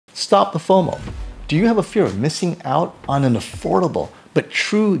Stop the FOMO. Do you have a fear of missing out on an affordable but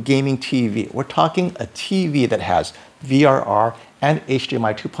true gaming TV? We're talking a TV that has VRR and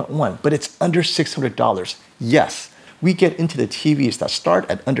HDMI 2.1, but it's under $600. Yes, we get into the TVs that start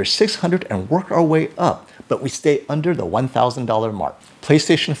at under $600 and work our way up, but we stay under the $1,000 mark.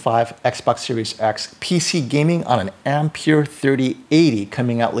 PlayStation 5, Xbox Series X, PC gaming on an Ampere 3080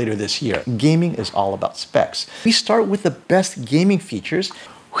 coming out later this year. Gaming is all about specs. We start with the best gaming features.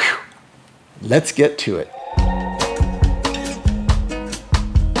 Whew. Let's get to it.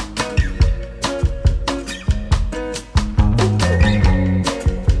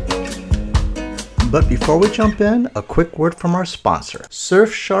 But before we jump in, a quick word from our sponsor,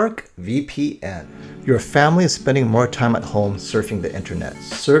 Surfshark VPN. Your family is spending more time at home surfing the internet.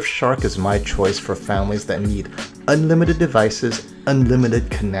 Surfshark is my choice for families that need unlimited devices,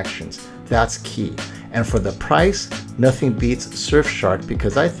 unlimited connections. That's key. And for the price, nothing beats Surfshark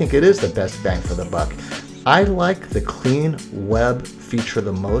because I think it is the best bang for the buck. I like the clean web feature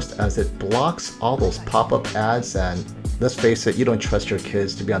the most as it blocks all those pop-up ads, and let's face it, you don't trust your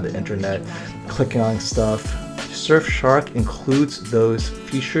kids to be on the internet clicking on stuff. Surfshark includes those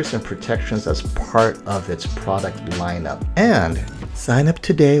features and protections as part of its product lineup. And sign up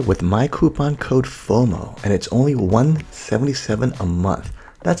today with my coupon code FOMO, and it's only $177 a month.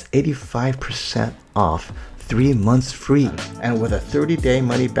 That's 85% off, 3 months free. And with a 30-day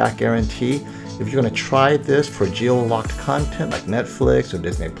money-back guarantee, if you're going to try this for geo-locked content like Netflix or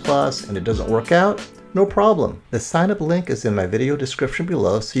Disney Plus and it doesn't work out, no problem. The sign-up link is in my video description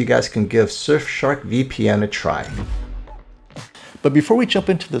below so you guys can give Surfshark VPN a try. But before we jump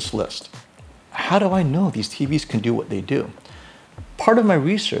into this list, how do I know these TVs can do what they do? Part of my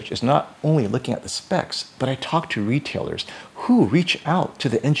research is not only looking at the specs, but I talk to retailers who reach out to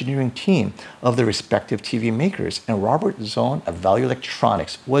the engineering team of the respective TV makers, and Robert Zone of Value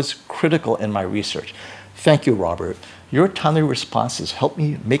Electronics was critical in my research. Thank you, Robert. Your timely responses helped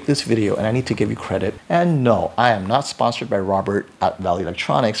me make this video, and I need to give you credit. And no, I am not sponsored by Robert at Value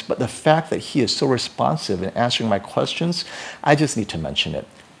Electronics, but the fact that he is so responsive in answering my questions, I just need to mention it.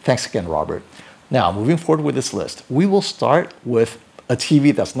 Thanks again, Robert. Now, moving forward with this list, we will start with a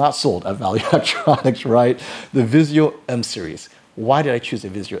TV that's not sold at Value Electronics, right? The Vizio M series. Why did I choose the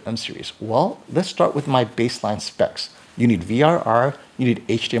Vizio M series? Well, let's start with my baseline specs. You need VRR, you need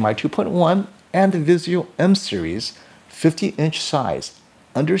HDMI 2.1, and the Vizio M series, 50-inch size,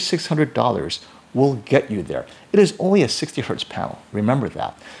 under $600 will get you there. It is only a 60 Hz panel, remember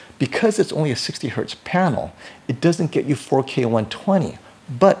that. Because it's only a 60 Hz panel, it doesn't get you 4K 120.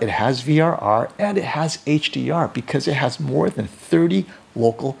 But it has VRR and it has HDR because it has more than 30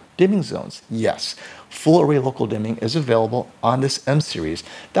 local dimming zones. Yes, full array local dimming is available on this M series.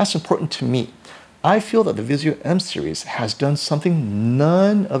 That's important to me. I feel that the Vizio M series has done something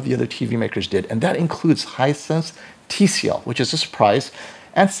none of the other TV makers did, and that includes Hisense TCL, which is a surprise,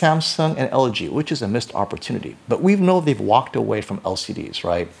 and Samsung and LG, which is a missed opportunity. But we know they've walked away from LCDs,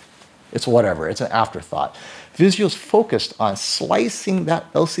 right? It's whatever, it's an afterthought. Vizio's focused on slicing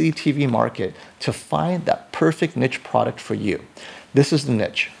that LCD TV market to find that perfect niche product for you. This is the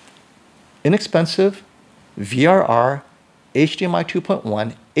niche. Inexpensive, VRR, HDMI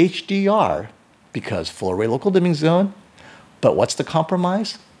 2.1, HDR, because full array local dimming zone, but what's the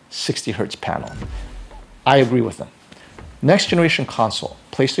compromise? 60 Hz panel. I agree with them. Next generation console,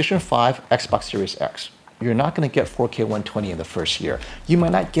 PlayStation 5, Xbox Series X. You're not going to get 4K 120 in the first year. You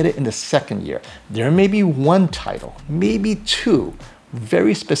might not get it in the second year. There may be one title, maybe two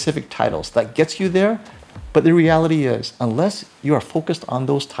very specific titles that gets you there, but the reality is, unless you are focused on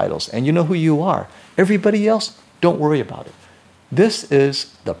those titles and you know who you are, everybody else, don't worry about it. This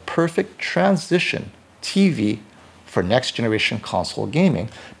is the perfect transition TV for next generation console gaming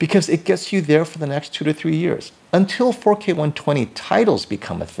because it gets you there for the next 2 to 3 years. Until 4K 120 titles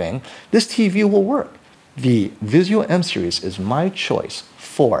become a thing, this TV will work. The Vizio M series is my choice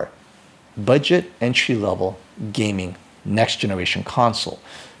for budget entry-level gaming next generation console.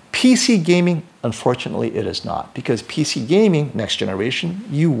 PC gaming, unfortunately, it is not, because PC gaming next generation,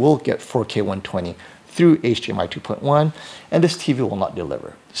 you will get 4K 120 through HDMI 2.1, and this TV will not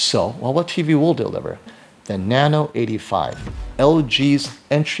deliver. So, well, what TV will deliver? The Nano 85, LG's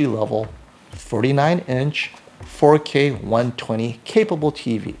entry-level 49-inch 4K 120 capable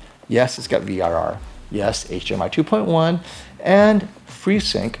TV. Yes, it's got VRR. Yes, HDMI 2.1 and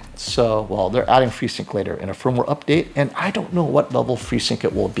FreeSync. So, well, they're adding FreeSync later in a firmware update, and I don't know what level FreeSync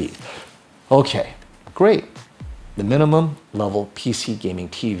it will be. Okay, great. The minimum level PC gaming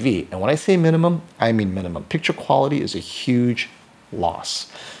TV. And when I say minimum, I mean minimum. Picture quality is a huge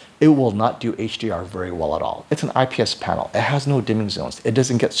loss. it will not do HDR very well at all. It's an IPS panel. It has no dimming zones. It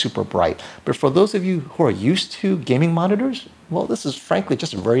doesn't get super bright. But for those of you who are used to gaming monitors, well, this is frankly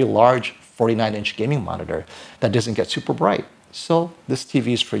just a very large 49-inch gaming monitor that doesn't get super bright. So this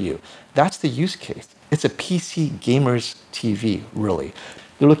TV is for you. That's the use case. It's a PC gamer's TV, really.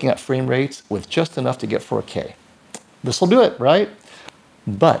 They're looking at frame rates with just enough to get 4K. This will do it, right?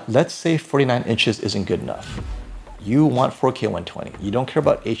 But let's say 49 inches isn't good enough. You want 4K 120. You don't care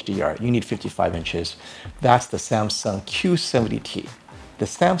about HDR. You need 55 inches. That's the Samsung Q70T. The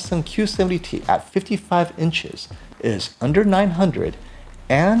Samsung Q70T at 55 inches is under 900,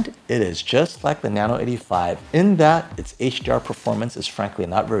 and it is just like the Nano 85 in that its HDR performance is frankly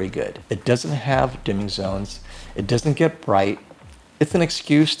not very good. It doesn't have dimming zones. It doesn't get bright. It's an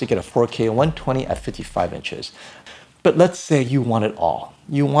excuse to get a 4K 120 at 55 inches. But let's say you want it all.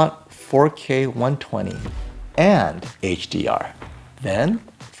 You want 4K 120 and HDR. Then,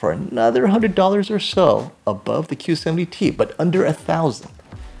 for another $100 or so above the Q70T, but under $1,000,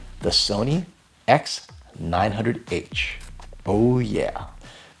 the Sony X900H. Oh yeah.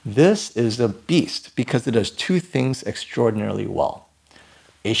 This is a beast because it does two things extraordinarily well.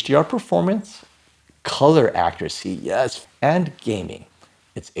 HDR performance, color accuracy, yes, and gaming.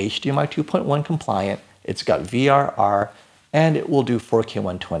 It's HDMI 2.1 compliant, it's got VRR, and it will do 4K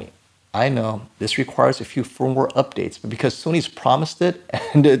 120. I know this requires a few firmware updates, but because Sony's promised it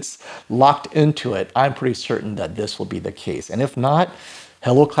and it's locked into it, I'm pretty certain that this will be the case. And if not,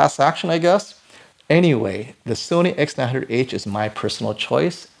 hello class action, I guess. Anyway, the Sony X900H is my personal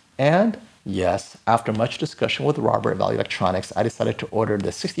choice. And yes, after much discussion with Robert at Value Electronics, I decided to order the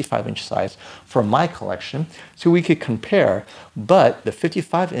 65-inch size for my collection so we could compare. But the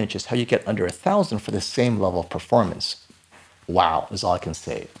 55 inch is how you get under $1,000 for the same level of performance. Wow, is all I can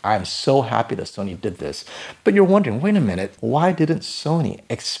say. I'm so happy that Sony did this. But you're wondering, wait a minute, why didn't Sony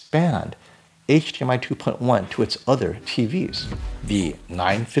expand HDMI 2.1 to its other TVs? The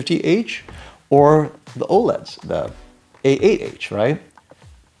 950H or the OLEDs, the A8H, right?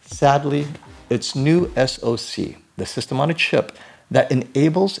 Sadly, its new SoC, the system on a chip that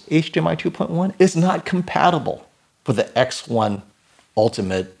enables HDMI 2.1, is not compatible with the X1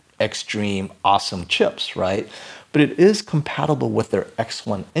 Ultimate, Extreme, awesome chips, right? But it is compatible with their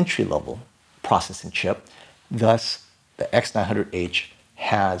X1 entry-level processing chip. Thus, the X900H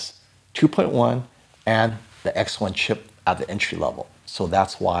has 2.1 and the X1 chip at the entry level. So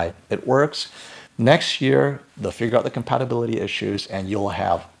that's why it works. Next year, they'll figure out the compatibility issues and you'll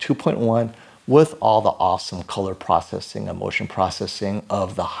have 2.1 with all the awesome color processing and motion processing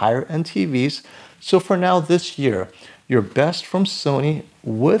of the higher end TVs. So for now this year, your best from Sony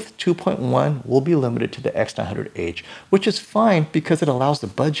with 2.1 will be limited to the X900H, which is fine because it allows the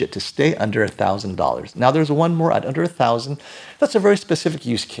budget to stay under $1,000. Now there's one more at under $1,000. That's a very specific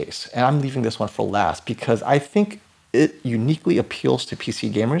use case, and I'm leaving this one for last because I think it uniquely appeals to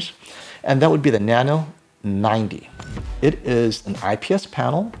PC gamers, and that would be the Nano 90. It is an IPS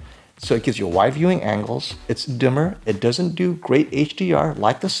panel, so it gives you wide viewing angles. It's dimmer. It doesn't do great HDR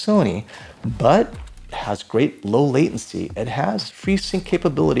like the Sony, but has great low latency. It has FreeSync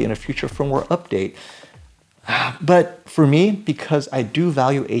capability in a future firmware update. But for me, because I do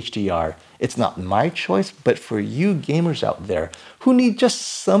value HDR, it's not my choice, but for you gamers out there who need just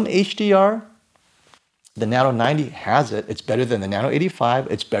some HDR, the Nano 90 has it. It's better than the Nano 85.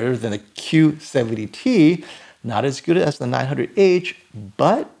 It's better than the Q70T. Not as good as the 900H,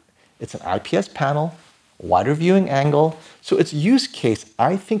 but it's an IPS panel, wider viewing angle. So its use case,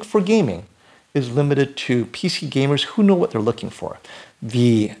 I think, for gaming is limited to PC gamers who know what they're looking for.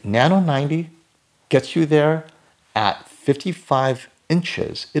 The Nano 90 gets you there at 55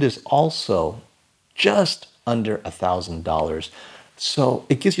 inches. It is also just under $1,000. So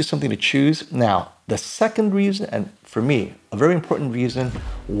it gives you something to choose. Now, the second reason, and for me, a very important reason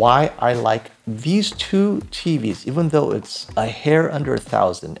why I like these two TVs, even though it's a hair under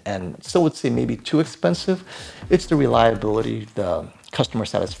 $1,000 and some would say maybe too expensive, it's the reliability, the customer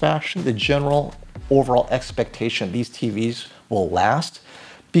satisfaction, the general overall expectation these TVs will last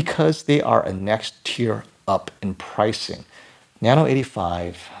because they are a next tier up in pricing. Nano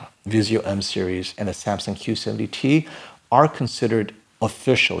 85, Vizio M series, and the Samsung Q70T are considered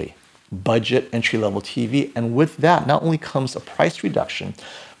officially budget entry-level TV, and with that not only comes a price reduction,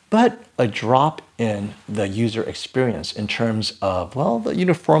 but a drop in the user experience in terms of, well, the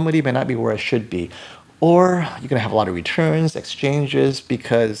uniformity may not be where it should be, or you're gonna have a lot of returns, exchanges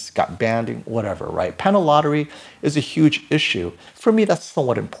because got banned, whatever, right? Panel lottery is a huge issue. For me, that's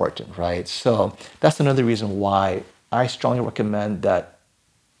somewhat important, right? So that's another reason why I strongly recommend that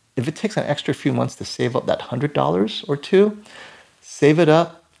if it takes an extra few months to save up that $100 or two, save it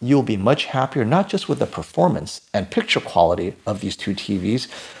up, you'll be much happier, not just with the performance and picture quality of these two TVs,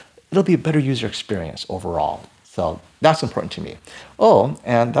 it'll be a better user experience overall. So that's important to me. Oh,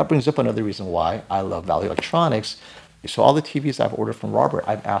 and that brings up another reason why I love Value Electronics. So all the TVs I've ordered from Robert,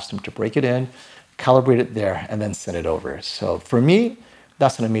 I've asked him to break it in, calibrate it there, and then send it over. So for me,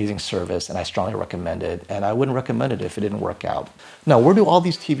 that's an amazing service, and I strongly recommend it. And I wouldn't recommend it if it didn't work out. Now, where do all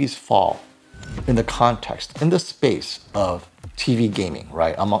these TVs fall in the context, in the space of TV gaming,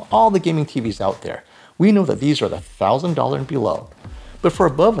 right? Among all the gaming TVs out there, we know that these are the $1,000 and below. But for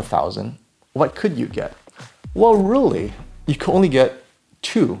above $1,000, what could you get? Well, really, you can only get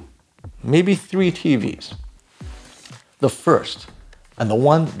 2, maybe 3 TVs. The first, and the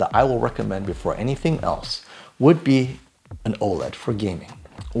one that I will recommend before anything else, would be an OLED for gaming.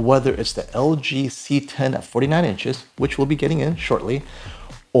 Whether it's the LG C10 at 49 inches, which we'll be getting in shortly,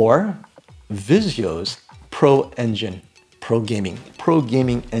 or Vizio's Pro Gaming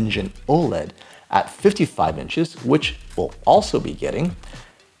Engine OLED at 55 inches, which we'll also be getting.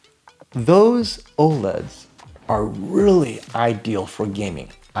 Those OLEDs are really ideal for gaming.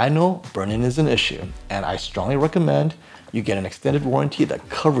 I know burn-in is an issue, and I strongly recommend you get an extended warranty that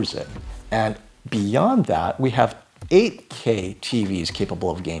covers it. And beyond that, we have 8K TVs capable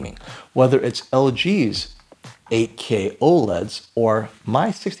of gaming, whether it's LG's 8K OLEDs or my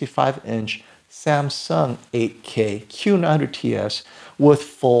 65-inch Samsung 8K Q900TS with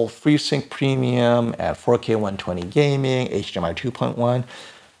full FreeSync Premium and 4K 120 gaming, HDMI 2.1.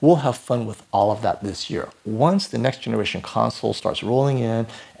 We'll have fun with all of that this year. Once the next generation console starts rolling in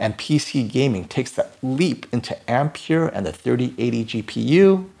and PC gaming takes that leap into Ampere and the 3080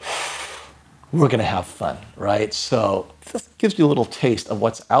 GPU, we're gonna have fun, right? So this gives you a little taste of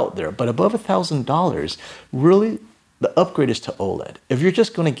what's out there. But above $1,000, really the upgrade is to OLED. If you're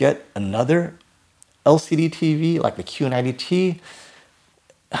just gonna get another LCD TV like the Q90T,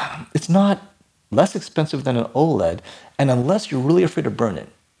 it's not less expensive than an OLED, and unless you're really afraid of burn-in,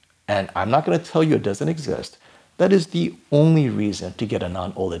 and I'm not going to tell you it doesn't exist, that is the only reason to get a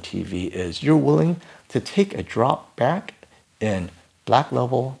non-OLED TV is you're willing to take a drop back in black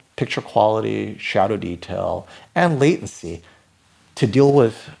level, picture quality, shadow detail, and latency to deal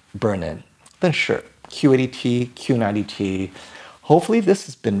with burn-in. Then sure, Q80T, Q90T. Hopefully this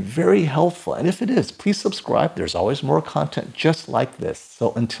has been very helpful, and if it is, please subscribe. There's always more content just like this.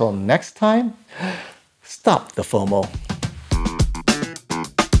 So until next time, stop the FOMO.